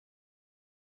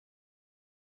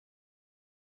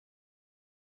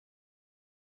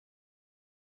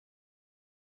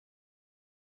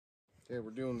Okay,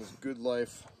 we're doing this Good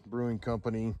Life Brewing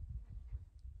Company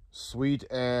Sweet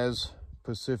as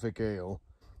Pacific Ale,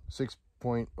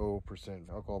 6.0%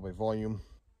 alcohol by volume,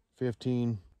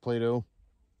 15 Plato,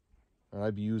 and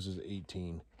IBUs is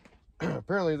 18.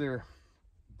 Apparently they're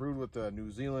brewed with New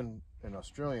Zealand and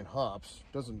Australian hops.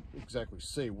 Doesn't exactly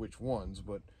say which ones,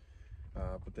 but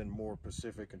then more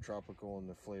Pacific and tropical in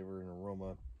the flavor and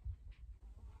aroma.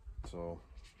 So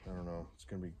I don't know. It's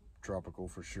gonna be tropical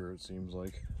for sure. It seems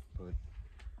like, but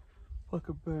fuck,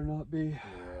 it better not be.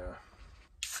 Yeah.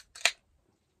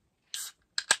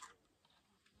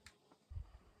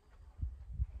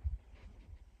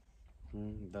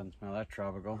 Doesn't smell that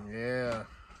tropical. Yeah.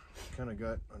 Kind of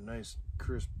got a nice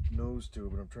crisp nose to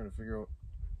it, but I'm trying to figure out.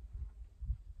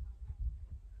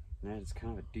 Man, it's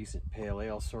kind of a decent pale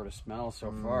ale sort of smell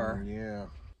so far. Yeah.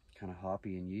 Kind of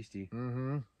hoppy and yeasty.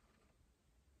 Mm-hmm.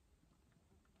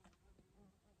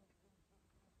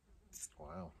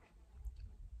 Wow.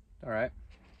 All right.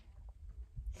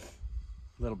 A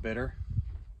little bitter.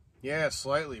 Yeah,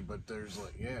 slightly, but there's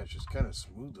like, yeah, it's just kind of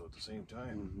smooth though at the same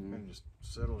time. Kind of just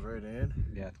settles right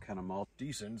in. Yeah, it's kind of malt.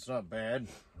 Decent. It's not bad.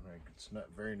 Like, it's not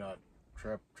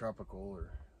tropical or.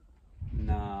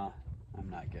 Nah, I'm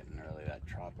not getting really that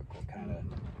tropical kind of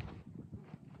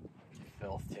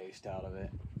filth taste out of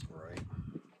it. Right.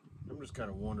 I'm just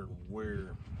kind of wondering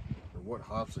where or what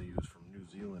hops they use from New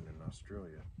Zealand and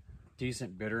Australia.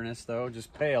 Decent bitterness though,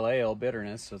 just pale ale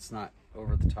bitterness, so it's not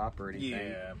over the top or anything.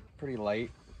 Yeah. Pretty light,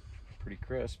 pretty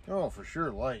crisp. Oh, for sure,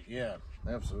 light. Yeah,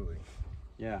 absolutely.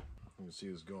 Yeah. You can see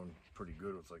this going pretty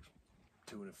good with like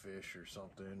tuna fish or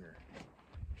something, or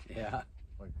Yeah.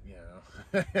 like,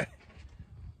 yeah,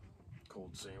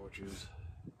 cold sandwiches.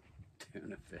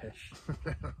 Tuna fish.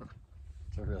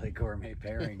 It's a really gourmet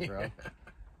pairing, bro.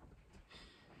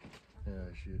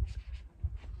 Yeah, shit.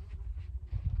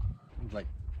 Like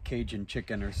Cajun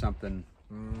chicken or something.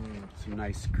 Some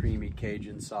nice creamy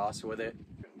Cajun sauce with it.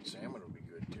 Salmon would be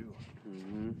good too.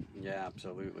 Yeah,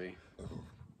 absolutely.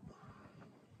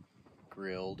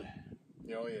 Grilled.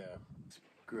 Oh yeah.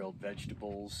 Grilled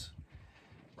vegetables.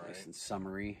 Right. Nice and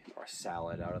summery. Or a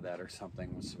salad out of that or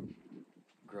something with some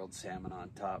grilled salmon on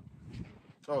top.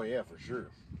 Oh yeah, for sure.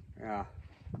 Yeah.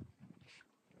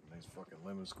 Nice fucking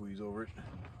lemon squeeze over it.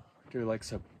 Do like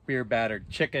some beer battered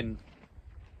chicken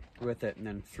with it, and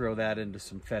then throw that into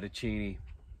some fettuccine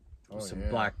with some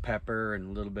black pepper and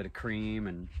a little bit of cream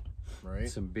and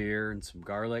some beer and some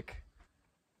garlic.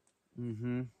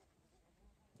 Yeah.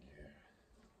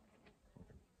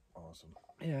 Awesome.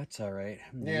 Yeah, it's all right.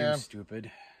 Yeah.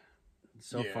 Stupid.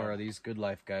 So far, these Good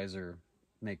Life guys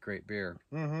make great beer.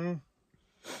 Kind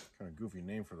of goofy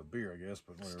name for the beer, I guess,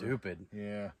 but whatever. Stupid.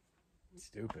 Yeah.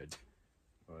 Stupid.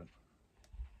 But